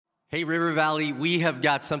Hey, River Valley, we have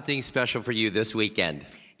got something special for you this weekend.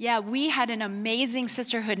 Yeah, we had an amazing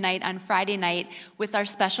sisterhood night on Friday night with our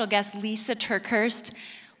special guest, Lysa TerKeurst.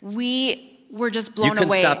 We were just blown away. You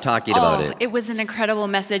couldn't stop talking about it. It was an incredible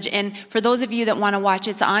message. And for those of you that want to watch,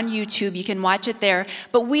 it's on YouTube. You can watch it there.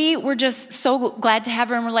 But we were just so glad to have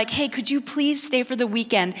her. And we're like, hey, could you please stay for the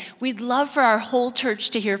weekend? We'd love for our whole church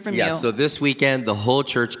to hear from you. Yeah, so this weekend, the whole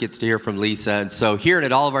church gets to hear from Lysa. And so here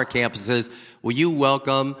at all of our campuses, will you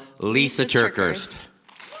welcome Lysa TerKeurst?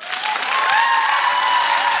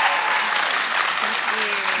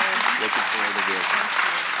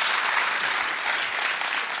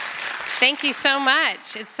 Thank you so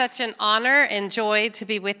much. It's such an honor and joy to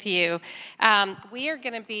be with you. We are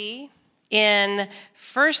going to be in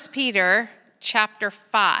 1 Peter chapter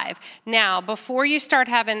 5. Now, before you start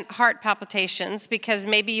having heart palpitations, because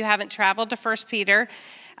maybe you haven't traveled to 1 Peter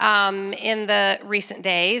in the recent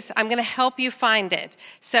days, I'm going to help you find it.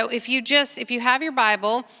 So if you have your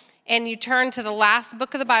Bible and you turn to the last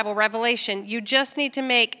book of the Bible, Revelation, you just need to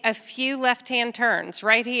make a few left-hand turns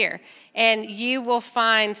right here. And you will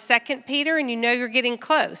find 2 Peter, and you know you're getting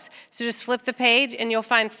close. So just flip the page, and you'll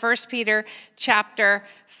find 1 Peter chapter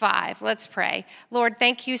 5. Let's pray. Lord,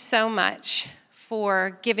 thank you so much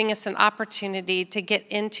for giving us an opportunity to get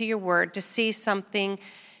into your word, to see something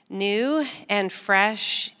new and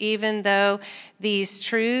fresh, even though these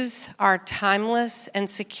truths are timeless and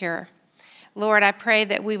secure. Lord, I pray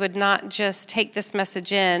that we would not just take this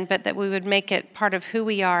message in, but that we would make it part of who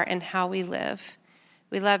we are and how we live.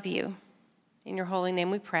 We love you. In your holy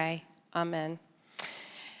name we pray. Amen.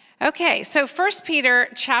 Okay, so 1 Peter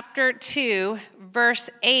chapter 2, verse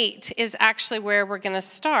 8 is actually where we're going to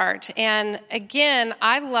start. And again,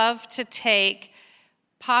 I love to take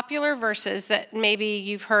popular verses that maybe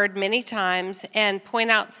you've heard many times and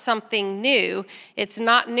point out something new. It's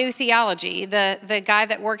not new theology. The guy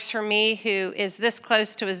that works for me who is this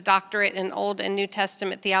close to his doctorate in Old and New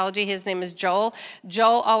Testament theology, his name is Joel.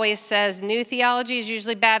 Joel always says new theology is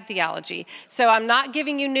usually bad theology. So I'm not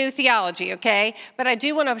giving you new theology, okay? But I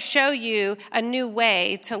do want to show you a new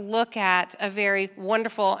way to look at a very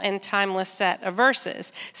wonderful and timeless set of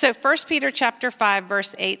verses. So 1 Peter chapter 5,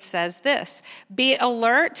 verse 8 says this: "Be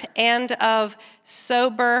alert and of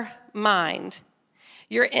sober mind.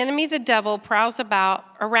 Your enemy, the devil, prowls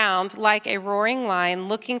around like a roaring lion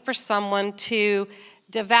looking for someone to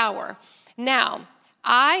devour." Now,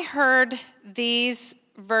 I heard these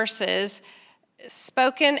verses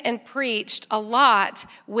spoken and preached a lot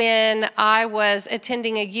when I was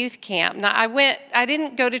attending a youth camp. Now, I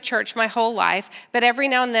didn't go to church my whole life, but every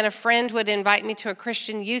now and then a friend would invite me to a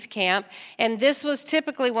Christian youth camp, and this was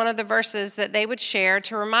typically one of the verses that they would share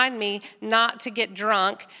to remind me not to get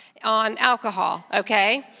drunk on alcohol,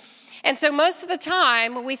 okay? And so most of the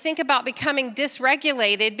time, we think about becoming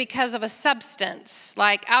dysregulated because of a substance,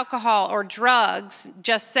 like alcohol or drugs.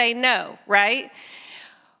 Just say no, right?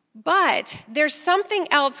 But there's something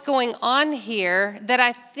else going on here that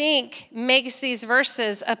I think makes these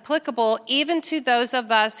verses applicable even to those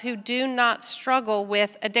of us who do not struggle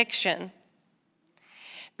with addiction.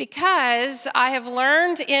 Because I have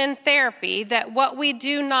learned in therapy that what we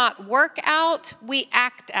do not work out, we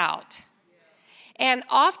act out. And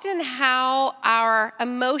often how our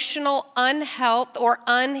emotional unhealth or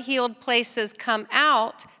unhealed places come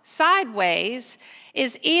out sideways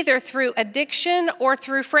is either through addiction or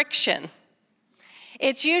through friction.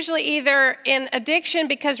 It's usually either in addiction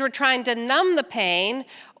because we're trying to numb the pain,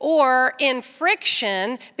 or in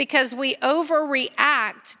friction because we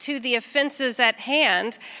overreact to the offenses at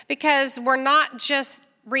hand because we're not just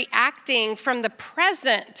reacting from the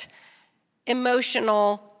present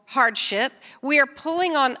emotional hardship. We are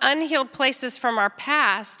pulling on unhealed places from our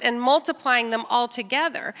past and multiplying them all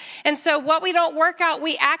together. And so what we don't work out,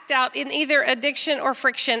 we act out in either addiction or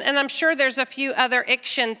friction. And I'm sure there's a few other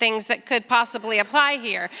iction things that could possibly apply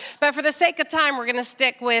here. But for the sake of time, we're going to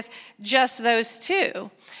stick with just those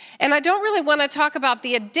two. And I don't really want to talk about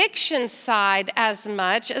the addiction side as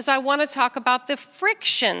much as I want to talk about the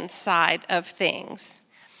friction side of things.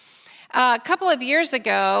 A couple of years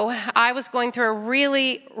ago, I was going through a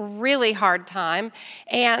really, really hard time.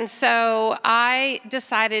 And so I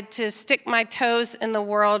decided to stick my toes in the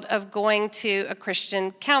world of going to a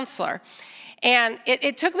Christian counselor. And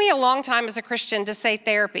it took me a long time as a Christian to say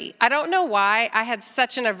therapy. I don't know why I had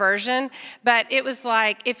such an aversion, but it was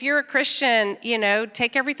like, if you're a Christian,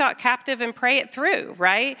 take every thought captive and pray it through,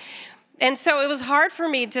 right? And so it was hard for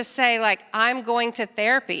me to say, I'm going to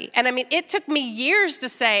therapy. And it took me years to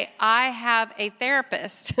say, I have a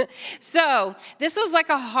therapist. So this was like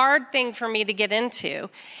a hard thing for me to get into.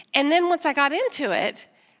 And then once I got into it,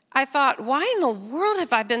 I thought, why in the world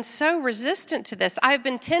have I been so resistant to this? I've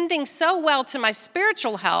been tending so well to my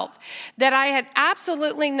spiritual health that I had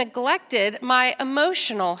absolutely neglected my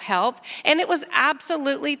emotional health, and it was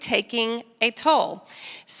absolutely taking a toll.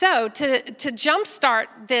 So to jumpstart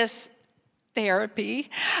this therapy,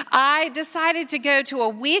 I decided to go to a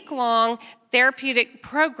week-long therapeutic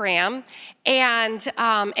program, and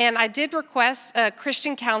I did request a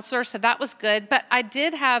Christian counselor, so that was good, but I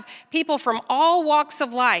did have people from all walks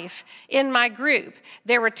of life in my group.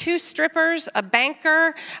 There were 2 strippers, a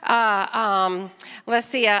banker, like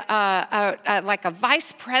a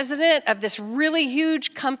vice president of this really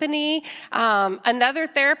huge company, another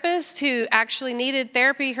therapist who actually needed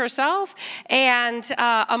therapy herself, and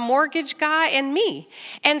a mortgage guy, and me.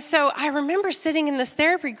 And so I remember sitting in this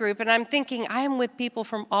therapy group, and I'm thinking, I am with people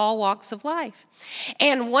from all walks of life.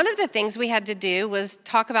 And one of the things we had to do was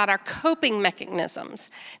talk about our coping mechanisms.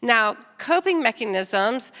 Now, coping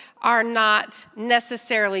mechanisms are not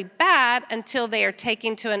necessarily bad until they are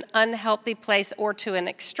taken to an unhealthy place or to an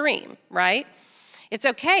extreme, right? It's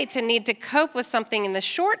okay to need to cope with something in the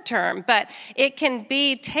short term, but it can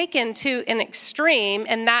be taken to an extreme,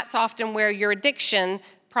 and that's often where your addiction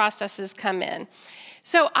processes come in.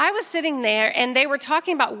 So I was sitting there, and they were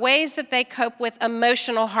talking about ways that they cope with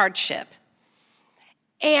emotional hardship.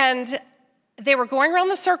 And they were going around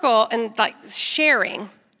the circle and like sharing.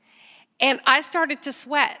 And I started to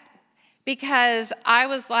sweat because I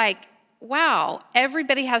was like, wow,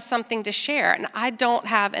 everybody has something to share, and I don't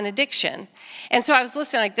have an addiction. And so I was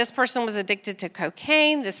listening, like this person was addicted to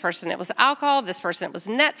cocaine, this person it was alcohol, this person it was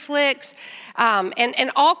Netflix,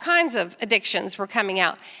 and all kinds of addictions were coming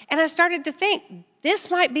out. And I started to think,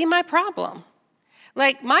 this might be my problem.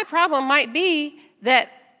 Like my problem might be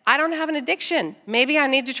that I don't have an addiction. Maybe I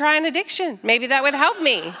need to try an addiction. Maybe that would help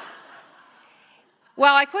me.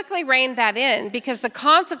 Well, I quickly reined that in because the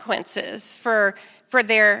consequences for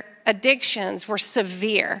their addictions were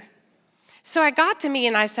severe. So I got to me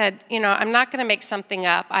and I said, I'm not going to make something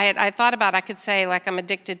up. I thought about, I could say like I'm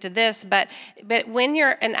addicted to this, but when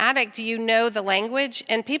you're an addict, you know the language,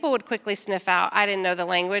 and people would quickly sniff out I didn't know the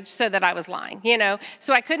language, so that I was lying,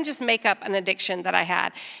 So I couldn't just make up an addiction that I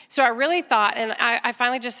had. So I really thought, and I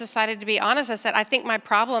finally just decided to be honest. I said, I think my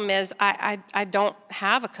problem is I don't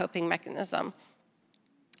have a coping mechanism.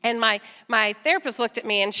 And my therapist looked at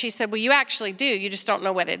me and she said, well, you actually do. You just don't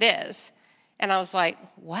know what it is. And I was like,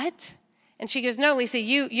 what? And she goes, no, Lysa,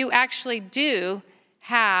 you actually do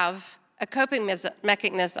have a coping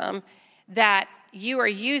mechanism that you are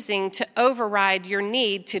using to override your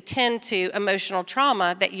need to tend to emotional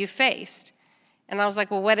trauma that you faced. And I was like,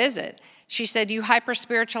 well, what is it? She said, you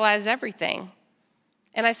hyper-spiritualize everything.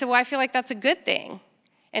 And I said, well, I feel like that's a good thing.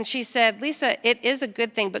 And she said, Lysa, it is a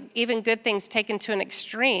good thing, but even good things taken to an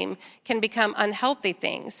extreme can become unhealthy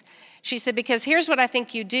things. She said, because here's what I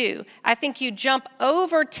think you do. I think you jump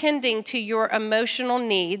over tending to your emotional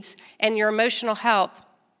needs and your emotional health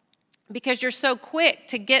because you're so quick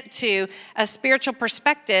to get to a spiritual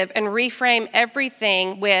perspective and reframe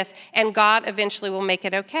everything with, and God eventually will make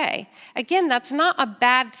it okay. Again, that's not a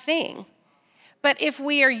bad thing. But if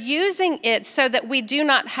we are using it so that we do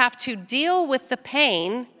not have to deal with the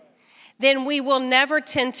pain, then we will never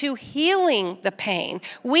tend to healing the pain.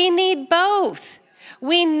 We need both.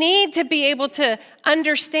 We need to be able to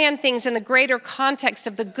understand things in the greater context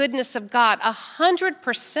of the goodness of God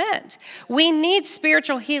 100%. We need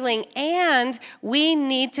spiritual healing, and we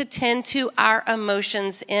need to tend to our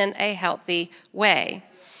emotions in a healthy way.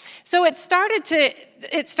 So it started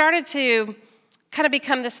to kind of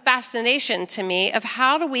become this fascination to me of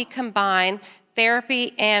how do we combine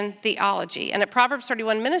therapy and theology. And at Proverbs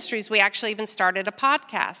 31 Ministries, we actually even started a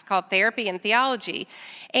podcast called Therapy and Theology.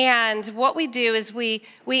 And what we do is we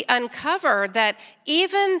uncover that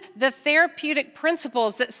even the therapeutic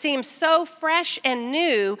principles that seem so fresh and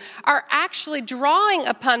new are actually drawing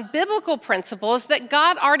upon biblical principles that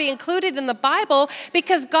God already included in the Bible,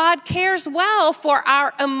 because God cares well for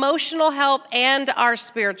our emotional health and our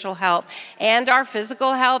spiritual health and our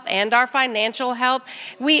physical health and our financial health.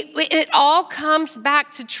 It all comes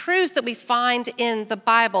back to truths that we find in the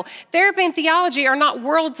Bible. Therapy and theology are not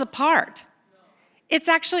worlds apart. It's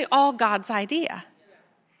actually all God's idea.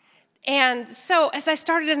 And so as I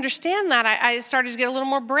started to understand that, I started to get a little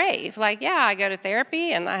more brave. Like, yeah, I go to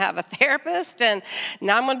therapy and I have a therapist, and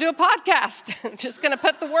now I'm going to do a podcast. I'm just going to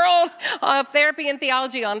put the world of therapy and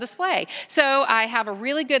theology on display. So I have a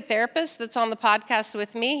really good therapist that's on the podcast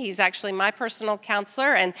with me. He's actually my personal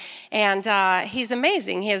counselor, and he's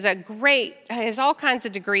amazing. He has all kinds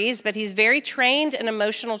of degrees, but he's very trained in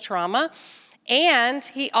emotional trauma. And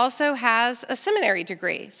he also has a seminary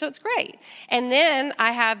degree, so it's great. And then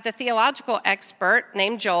I have the theological expert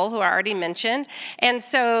named Joel, who I already mentioned. And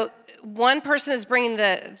so one person is bringing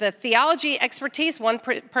the theology expertise, one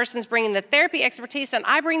person is bringing the therapy expertise, and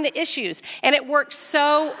I bring the issues. And it works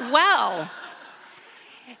so well.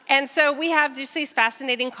 And so we have just these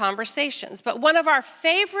fascinating conversations. But one of our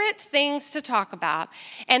favorite things to talk about,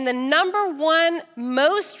 and the number one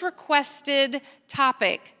most requested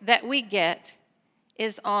topic that we get,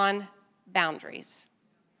 is on boundaries.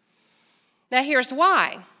 Now here's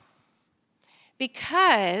why.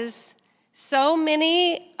 Because so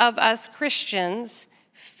many of us Christians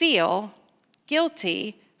feel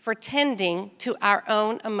guilty for tending to our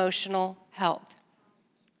own emotional health.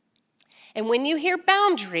 And when you hear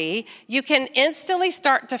boundary, you can instantly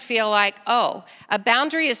start to feel like, oh, a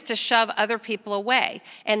boundary is to shove other people away.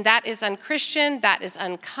 And that is unchristian, that is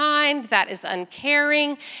unkind, that is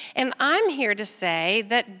uncaring. And I'm here to say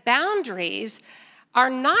that boundaries are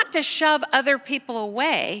not to shove other people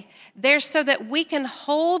away. They're so that we can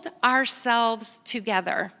hold ourselves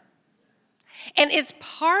together. And it's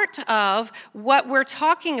part of what we're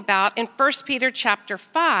talking about in 1 Peter chapter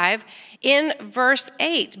 5 in verse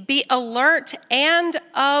 8. Be alert and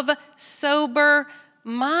of sober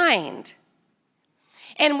mind.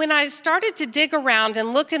 And when I started to dig around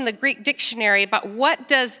and look in the Greek dictionary about what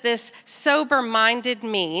does this sober-minded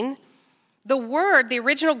mean, the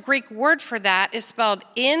original Greek word for that is spelled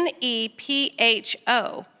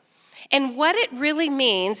Nepho. And what it really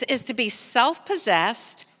means is to be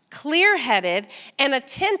self-possessed, clear-headed, and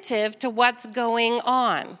attentive to what's going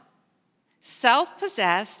on.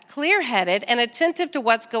 Self-possessed, clear-headed, and attentive to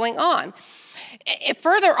what's going on.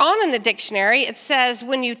 Further on in the dictionary, it says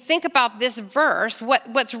when you think about this verse,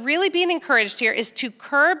 what's really being encouraged here is to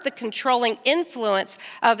curb the controlling influence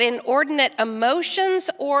of inordinate emotions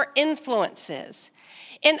or influences.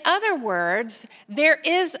 In other words, there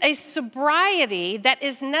is a sobriety that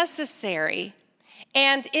is necessary.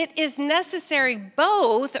 And it is necessary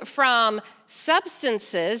both from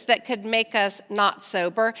substances that could make us not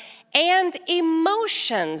sober and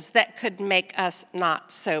emotions that could make us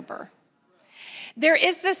not sober. There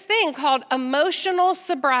is this thing called emotional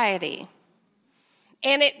sobriety.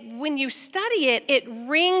 And when you study it, it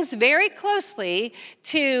rings very closely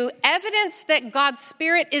to evidence that God's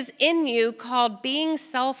Spirit is in you called being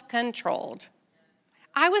self-controlled.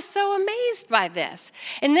 I was so amazed by this.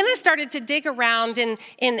 And then I started to dig around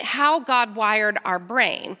in how God wired our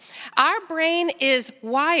brain. Our brain is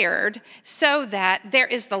wired so that there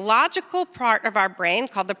is the logical part of our brain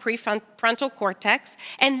called the prefrontal cortex,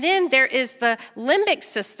 and then there is the limbic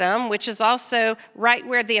system, which is also right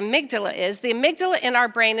where the amygdala is. The amygdala in our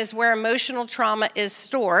brain is where emotional trauma is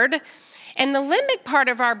stored. And the limbic part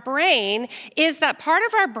of our brain is that part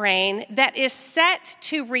of our brain that is set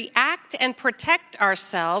to react and protect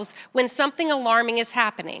ourselves when something alarming is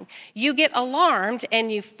happening. You get alarmed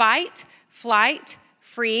and you fight, flight,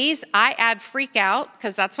 freeze. I add freak out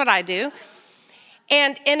because that's what I do.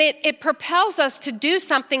 And it propels us to do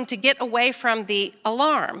something to get away from the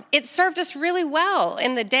alarm. It served us really well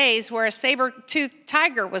in the days where a saber-toothed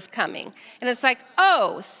tiger was coming. And it's like,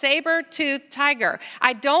 oh, saber-toothed tiger.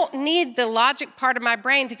 I don't need the logic part of my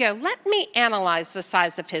brain to go, let me analyze the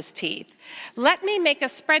size of his teeth. Let me make a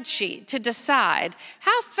spreadsheet to decide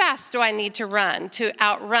how fast do I need to run to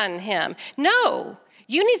outrun him. No.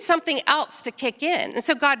 You need something else to kick in. And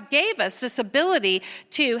so God gave us this ability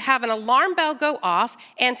to have an alarm bell go off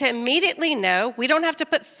and to immediately know, we don't have to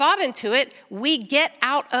put thought into it, we get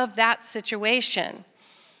out of that situation.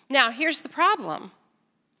 Now, here's the problem.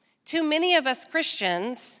 Too many of us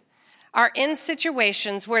Christians are in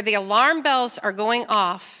situations where the alarm bells are going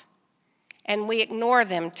off and we ignore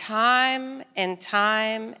them time and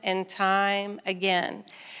time and time again.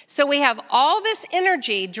 So we have all this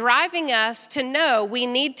energy driving us to know we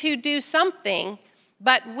need to do something,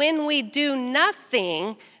 but when we do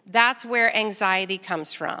nothing, that's where anxiety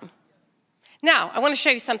comes from. Now, I want to show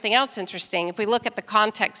you something else interesting if we look at the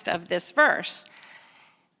context of this verse.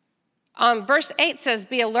 Verse 8 says,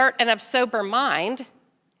 be alert and of sober mind,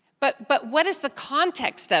 but what is the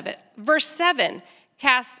context of it? Verse 7,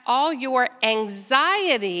 cast all your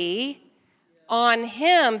anxiety on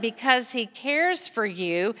him because he cares for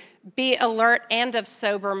you. Be alert and of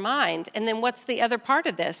sober mind. And then what's the other part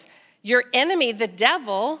of this? Your enemy, the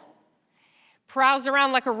devil, prowls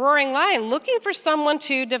around like a roaring lion looking for someone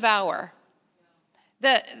to devour.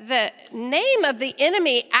 The name of the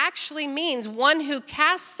enemy actually means one who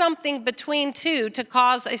casts something between two to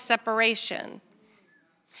cause a separation.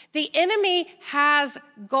 The enemy has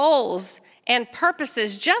goals and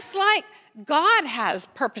purposes, just like God has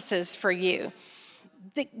purposes for you.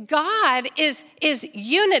 God is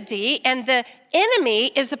unity, and the enemy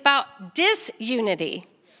is about disunity.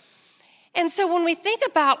 And so when we think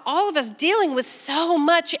about all of us dealing with so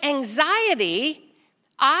much anxiety,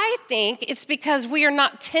 I think it's because we are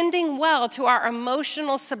not tending well to our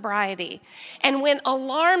emotional sobriety. And when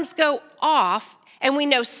alarms go off and we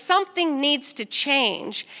know something needs to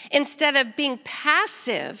change, instead of being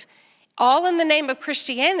passive, all in the name of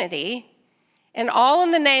Christianity, and all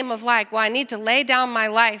in the name of I need to lay down my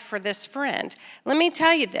life for this friend. Let me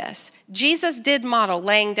tell you this. Jesus did model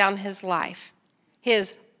laying down his life,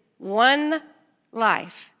 his one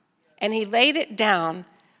life, and he laid it down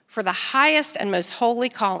for the highest and most holy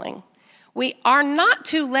calling. We are not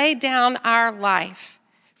to lay down our life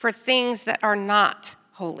for things that are not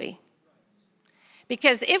holy.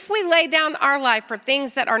 Because if we lay down our life for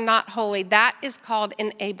things that are not holy, that is called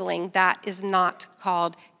enabling. That is not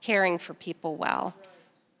called caring for people well.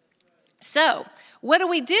 So, what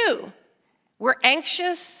do? We're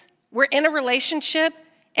anxious, we're in a relationship,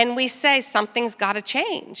 and we say something's got to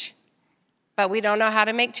change. But we don't know how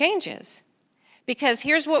to make changes. Because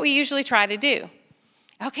here's what we usually try to do.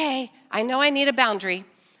 Okay, I know I need a boundary,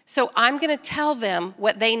 so I'm going to tell them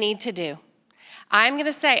what they need to do. I'm going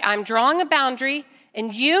to say, I'm drawing a boundary,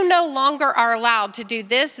 and you no longer are allowed to do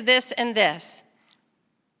this, this, and this.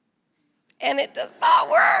 And it does not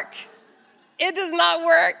work. It does not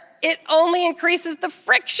work. It only increases the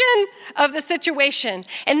friction of the situation.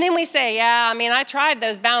 And then we say, I tried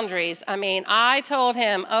those boundaries. I told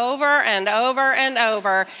him over and over and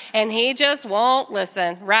over, and he just won't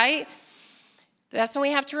listen, right? That's when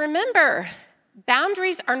we have to remember.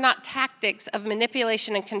 Boundaries are not tactics of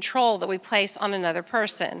manipulation and control that we place on another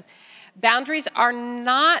person. Boundaries are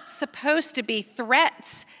not supposed to be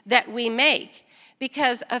threats that we make,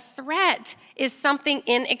 because a threat is something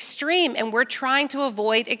in extreme, and we're trying to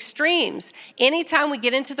avoid extremes. Anytime we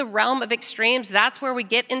get into the realm of extremes, that's where we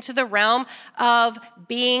get into the realm of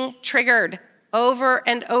being triggered over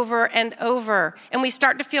and over and over. And we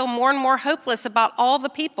start to feel more and more hopeless about all the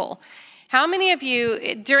people. How many of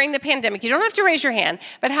you during the pandemic, you don't have to raise your hand,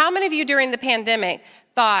 but how many of you during the pandemic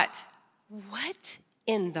thought, what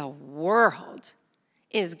in the world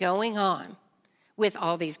is going on with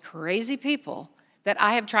all these crazy people that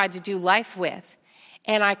I have tried to do life with?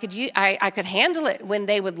 And I could handle it when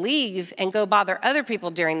they would leave and go bother other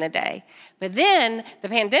people during the day. But then the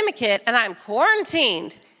pandemic hit and I'm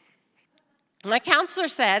quarantined. My counselor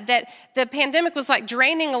said that the pandemic was like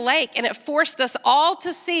draining a lake, and it forced us all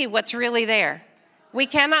to see what's really there. We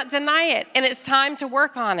cannot deny it, and it's time to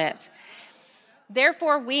work on it.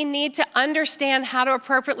 Therefore, we need to understand how to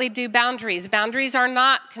appropriately do boundaries. Boundaries are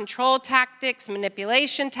not control tactics,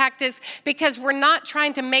 manipulation tactics, because we're not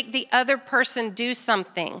trying to make the other person do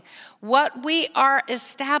something. What we are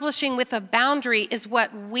establishing with a boundary is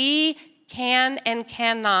what we can and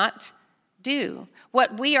cannot do,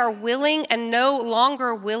 what we are willing and no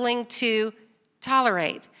longer willing to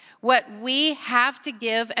tolerate, what we have to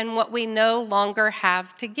give and what we no longer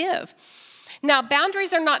have to give. Now,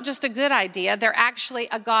 boundaries are not just a good idea, they're actually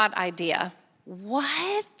a God idea.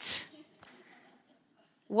 What?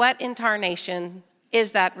 What in tarnation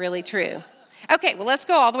is that really true? Okay, well, let's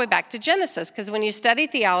go all the way back to Genesis, because when you study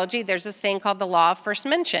theology, there's this thing called the law of first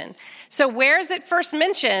mention. So where is it first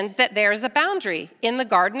mentioned that there's a boundary? In the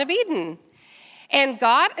Garden of Eden. And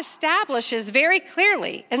God establishes very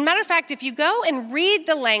clearly. As a matter of fact, if you go and read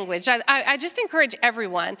the language, I just encourage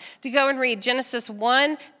everyone to go and read Genesis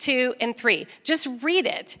 1, 2, and 3. Just read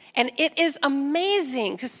it. And it is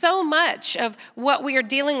amazing, because so much of what we are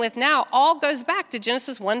dealing with now all goes back to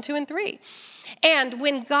Genesis 1, 2, and 3. And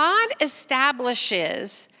when God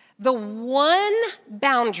establishes the one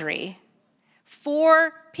boundary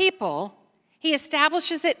for people, he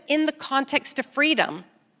establishes it in the context of freedom.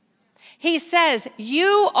 He says,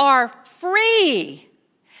 you are free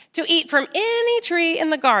to eat from any tree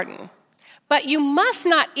in the garden, but you must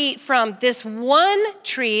not eat from this one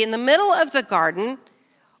tree in the middle of the garden,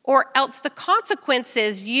 or else the consequence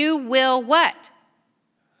is you will what?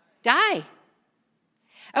 Die.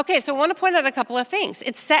 Okay, so I want to point out a couple of things.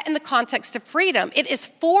 It's set in the context of freedom. It is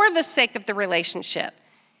for the sake of the relationship.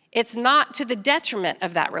 It's not to the detriment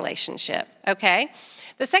of that relationship, okay?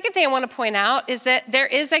 The second thing I want to point out is that there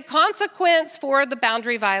is a consequence for the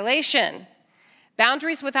boundary violation.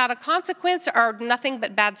 Boundaries without a consequence are nothing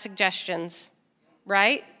but bad suggestions,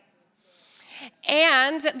 right?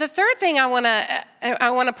 And the third thing I want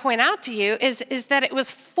to point out to you is that it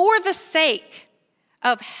was for the sake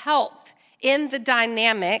of health in the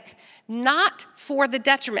dynamic, not for the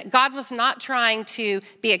detriment. God was not trying to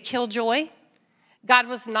be a killjoy. God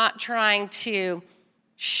was not trying to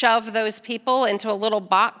shove those people into a little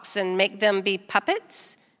box and make them be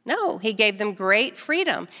puppets. No, he gave them great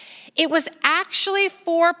freedom. It was actually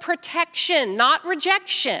for protection, not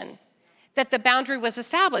rejection, that the boundary was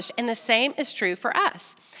established. And the same is true for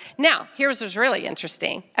us. Now, here's what's really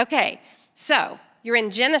interesting. Okay, so you're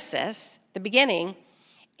in Genesis, the beginning,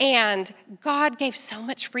 and God gave so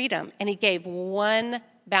much freedom, and he gave one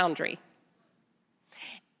boundary.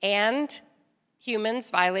 And humans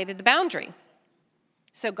violated the boundary.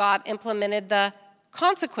 So God implemented the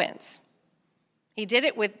consequence. He did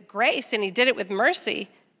it with grace and he did it with mercy,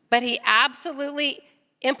 but he absolutely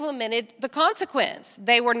implemented the consequence.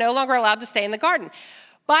 They were no longer allowed to stay in the garden.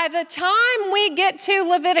 By the time we get to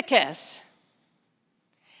Leviticus,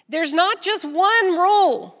 there's not just one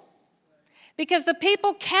rule, because the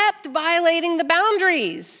people kept violating the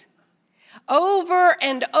boundaries over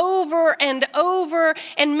and over and over.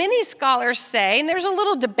 And many scholars say, and there's a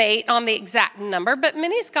little debate on the exact number, but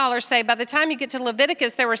many scholars say by the time you get to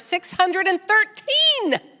Leviticus, there were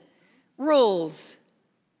 613 rules.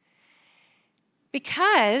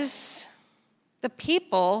 Because the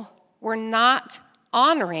people were not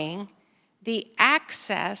honoring the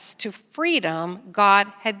access to freedom God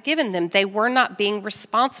had given them. They were not being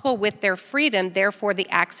responsible with their freedom, therefore the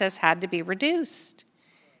access had to be reduced.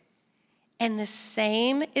 And the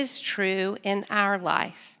same is true in our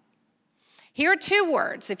life. Here are two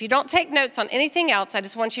words. If you don't take notes on anything else, I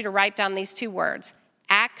just want you to write down these two words: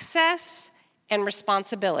 access and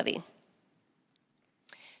responsibility.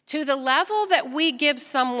 To the level that we give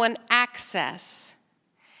someone access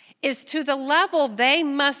is to the level they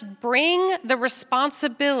must bring the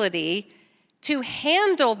responsibility to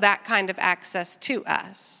handle that kind of access to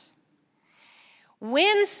us.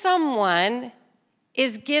 When someone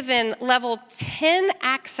is given level 10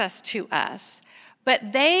 access to us,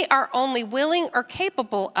 but they are only willing or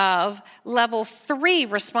capable of level 3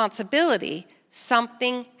 responsibility,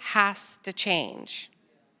 something has to change.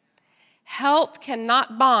 Health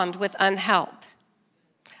cannot bond with unhealth.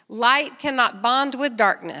 Light cannot bond with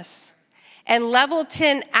darkness. And level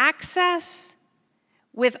 10 access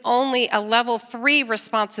with only a level 3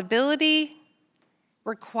 responsibility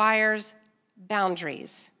requires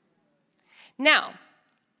boundaries. Now,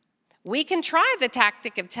 we can try the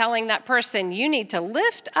tactic of telling that person, you need to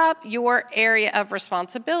lift up your area of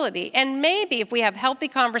responsibility. And maybe if we have healthy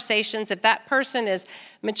conversations, if that person is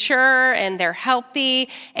mature and they're healthy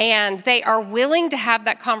and they are willing to have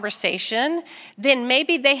that conversation, then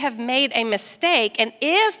maybe they have made a mistake. And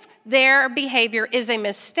if their behavior is a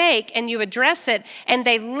mistake and you address it and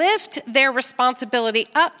they lift their responsibility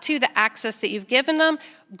up to the access that you've given them,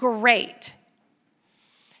 great.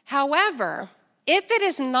 However, if it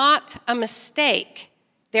is not a mistake,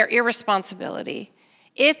 their irresponsibility,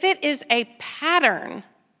 if it is a pattern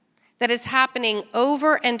that is happening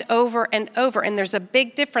over and over and over, and there's a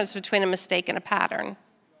big difference between a mistake and a pattern.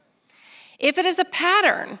 If it is a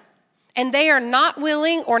pattern and they are not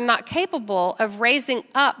willing or not capable of raising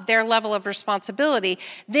up their level of responsibility,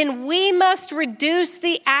 then we must reduce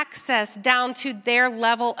the access down to their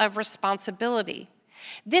level of responsibility.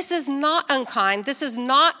 This is not unkind. This is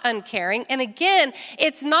not uncaring. And again,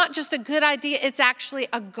 it's not just a good idea. It's actually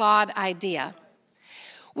a God idea.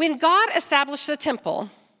 When God established the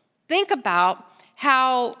temple, think about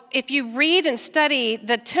how if you read and study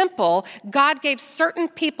the temple, God gave certain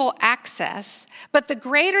people access, but the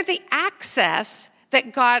greater the access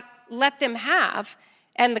that God let them have,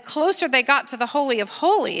 and the closer they got to the Holy of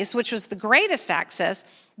Holies, which was the greatest access,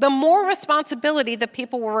 the more responsibility the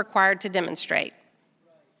people were required to demonstrate.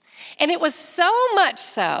 And it was so much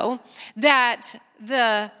so that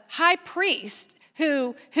the high priest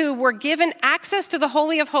who were given access to the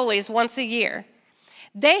Holy of Holies once a year,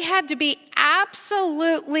 they had to be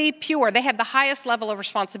absolutely pure. They had the highest level of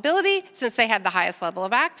responsibility since they had the highest level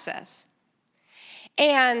of access.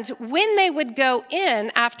 And when they would go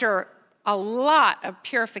in after a lot of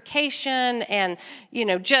purification and,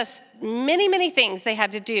 just many, many things they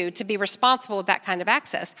had to do to be responsible with that kind of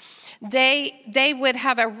access, they would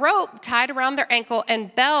have a rope tied around their ankle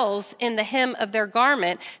and bells in the hem of their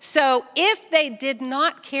garment. So if they did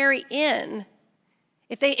not carry in,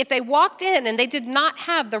 if they walked in and they did not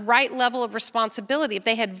have the right level of responsibility, if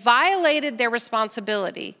they had violated their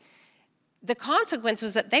responsibility, the consequence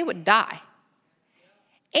was that they would die.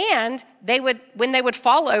 And when they would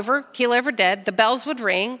fall over, keel over dead, the bells would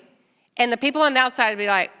ring, And the people on the outside would be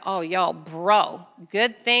like, oh, y'all, bro,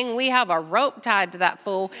 good thing we have a rope tied to that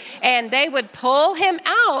fool. And they would pull him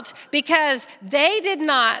out because they did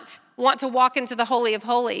not want to walk into the Holy of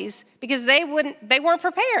Holies because they weren't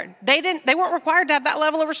prepared. They weren't required to have that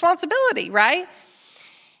level of responsibility, right?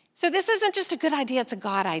 So this isn't just a good idea, it's a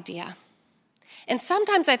God idea. And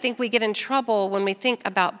sometimes I think we get in trouble when we think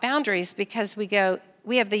about boundaries because we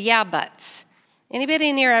have the yeah buts. Anybody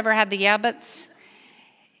in here ever had the yeah buts?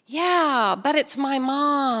 Yeah, but it's my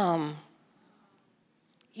mom.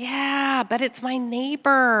 Yeah, but it's my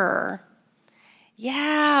neighbor.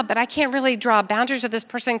 Yeah, but I can't really draw boundaries with this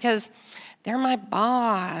person because they're my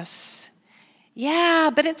boss. Yeah,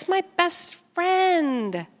 but it's my best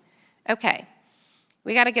friend. Okay,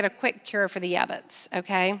 we got to get a quick cure for the yeah buts,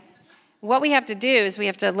 okay? What we have to do is we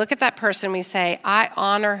have to look at that person. We say, I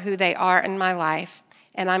honor who they are in my life,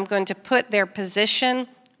 and I'm going to put their position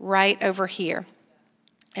right over here.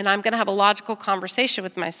 And I'm going to have a logical conversation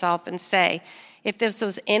with myself and say, if this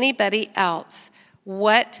was anybody else,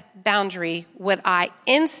 what boundary would I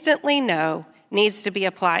instantly know needs to be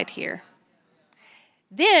applied here?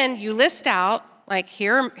 Then you list out, like,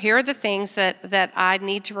 here are the things that I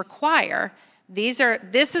need to require. This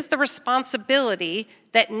is the responsibility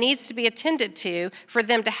that needs to be attended to for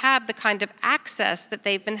them to have the kind of access that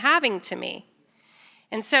they've been having to me.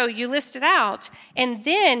 And so you list it out, and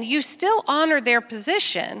then you still honor their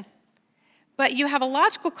position, but you have a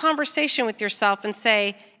logical conversation with yourself and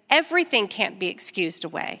say, everything can't be excused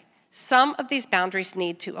away. Some of these boundaries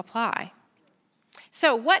need to apply.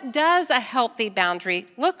 So what does a healthy boundary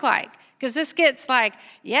look like? Because this gets like,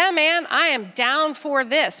 yeah, man, I am down for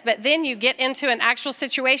this. But then you get into an actual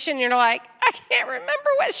situation, and you're like, I can't remember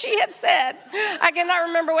what she had said. I cannot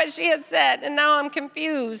remember what she had said, and now I'm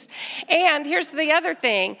confused. And here's the other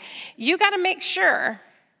thing. You got to make sure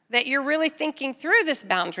that you're really thinking through this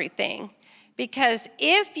boundary thing. Because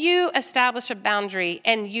if you establish a boundary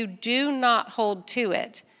and you do not hold to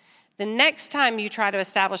it, the next time you try to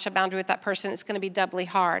establish a boundary with that person, it's going to be doubly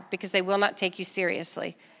hard because they will not take you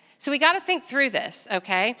seriously. So we got to think through this,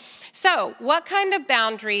 okay? So what kind of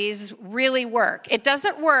boundaries really work? It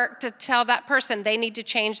doesn't work to tell that person they need to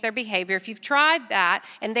change their behavior. If you've tried that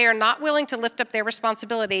and they are not willing to lift up their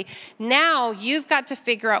responsibility, now you've got to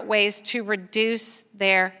figure out ways to reduce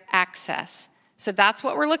their access. So that's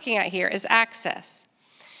what we're looking at here is access.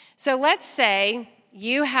 So let's say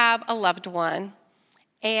you have a loved one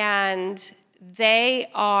and they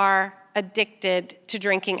are addicted to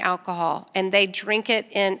drinking alcohol and they drink it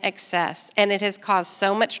in excess and it has caused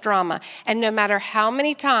so much drama. And no matter how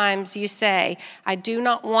many times you say, I do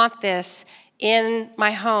not want this in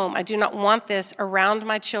my home, I do not want this around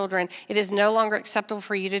my children, it is no longer acceptable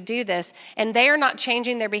for you to do this, and they are not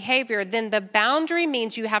changing their behavior, then the boundary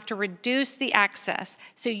means you have to reduce the access.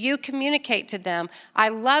 So you communicate to them, I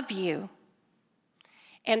love you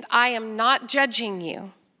and I am not judging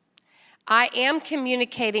you. I am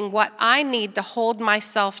communicating what I need to hold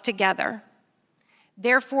myself together.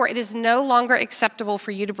 Therefore, it is no longer acceptable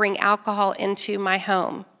for you to bring alcohol into my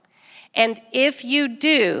home. And if you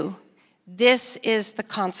do, this is the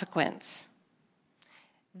consequence.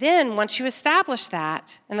 Then, once you establish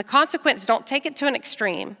that, and the consequence, don't take it to an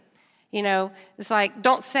extreme. You know, it's like,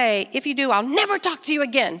 don't say, if you do, I'll never talk to you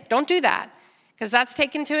again. Don't do that, because that's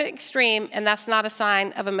taken to an extreme, and that's not a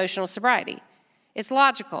sign of emotional sobriety. It's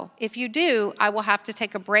logical. If you do, I will have to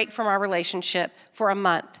take a break from our relationship for a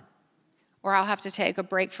month, or I'll have to take a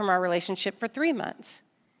break from our relationship for 3 months.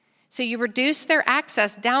 So you reduce their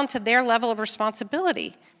access down to their level of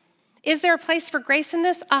responsibility. Is there a place for grace in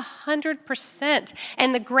this? 100%.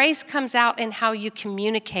 And the grace comes out in how you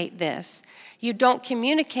communicate this. You don't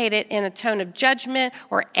communicate it in a tone of judgment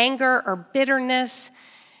or anger or bitterness.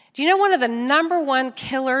 Do you know one of the number one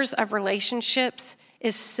killers of relationships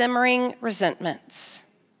is simmering resentments?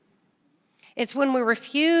 It's when we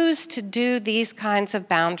refuse to do these kinds of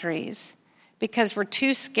boundaries because we're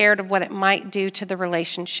too scared of what it might do to the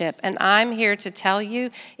relationship. And I'm here to tell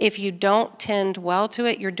you, if you don't tend well to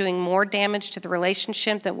it, you're doing more damage to the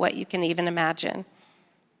relationship than what you can even imagine.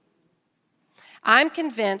 I'm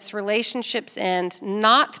convinced relationships end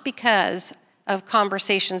not because of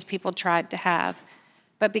conversations people tried to have,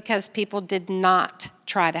 but because people did not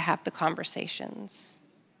try to have the conversations.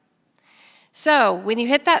 So when you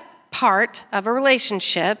hit that part of a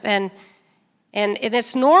relationship, and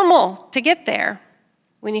it's normal to get there,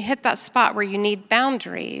 when you hit that spot where you need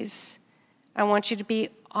boundaries, I want you to be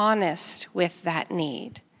honest with that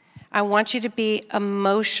need. I want you to be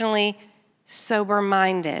emotionally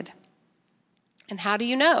sober-minded. And how do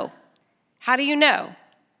you know? How do you know?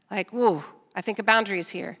 Like, whoa, I think a boundary is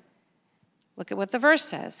here. Look at what the verse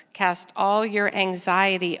says. Cast all your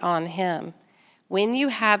anxiety on him. When you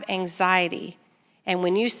have anxiety and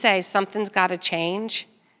when you say something's got to change,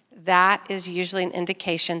 that is usually an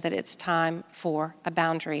indication that it's time for a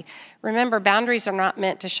boundary. Remember, boundaries are not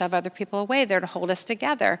meant to shove other people away. They're to hold us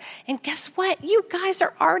together. And guess what? You guys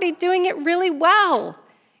are already doing it really well.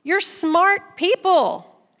 You're smart people.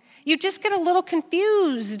 You just get a little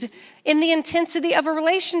confused in the intensity of a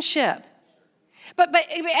relationship.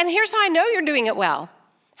 And here's how I know you're doing it well.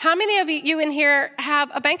 How many of you in here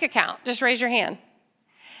have a bank account? Just raise your hand.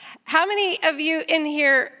 How many of you in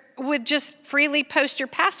here would just freely post your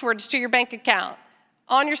passwords to your bank account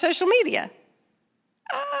on your social media?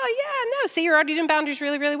 Oh, yeah, no. See, you're already doing boundaries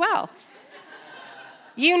really, really well.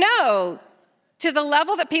 You know, to the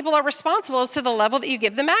level that people are responsible is to the level that you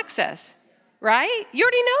give them access, right? You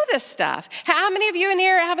already know this stuff. How many of you in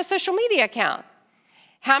here have a social media account?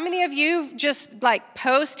 How many of you just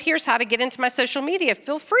post, here's how to get into my social media.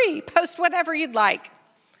 Feel free, post whatever you'd like.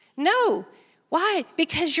 No. Why?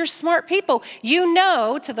 Because you're smart people. You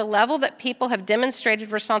know to the level that people have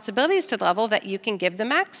demonstrated responsibilities to the level that you can give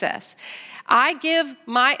them access. I give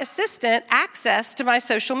my assistant access to my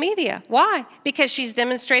social media. Why? Because she's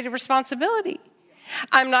demonstrated responsibility.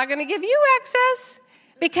 I'm not going to give you access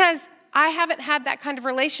because I haven't had that kind of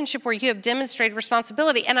relationship where you have demonstrated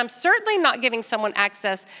responsibility. And I'm certainly not giving someone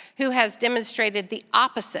access who has demonstrated the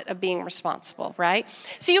opposite of being responsible, right?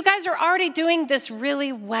 So you guys are already doing this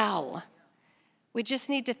really well. We just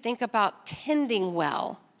need to think about tending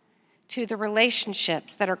well to the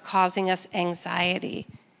relationships that are causing us anxiety.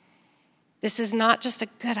 This is not just a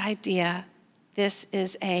good idea. This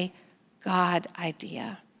is a God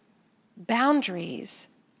idea. Boundaries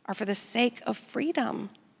are for the sake of freedom.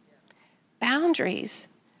 Boundaries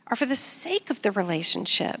are for the sake of the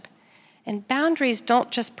relationship. And boundaries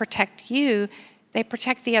don't just protect you, they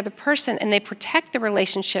protect the other person, and they protect the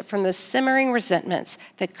relationship from the simmering resentments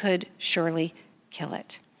that could surely kill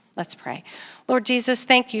it. Let's pray. Lord Jesus,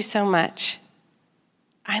 thank you so much.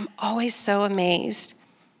 I'm always so amazed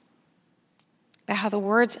by how the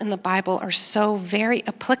words in the Bible are so very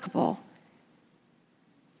applicable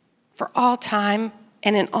for all time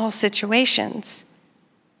and in all situations.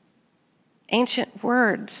 Ancient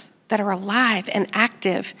words that are alive and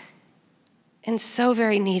active and so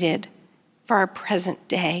very needed for our present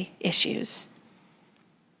day issues.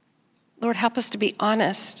 Lord, help us to be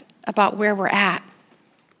honest about where we're at.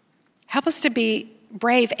 Help us to be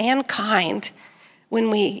brave and kind when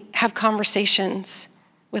we have conversations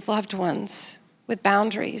with loved ones, with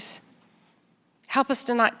boundaries. Help us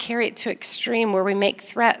to not carry it to extreme where we make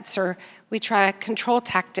threats or we try control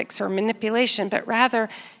tactics or manipulation, but rather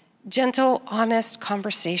gentle, honest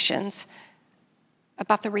conversations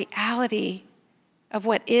about the reality of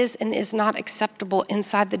what is and is not acceptable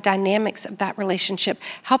inside the dynamics of that relationship.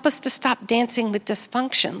 Help us to stop dancing with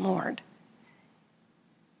dysfunction, Lord.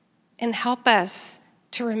 And help us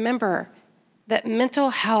to remember that mental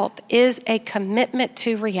health is a commitment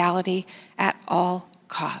to reality at all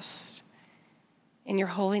costs. In your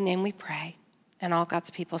holy name we pray. And all God's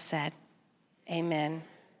people said, amen,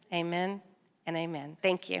 amen, and amen.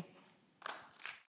 Thank you.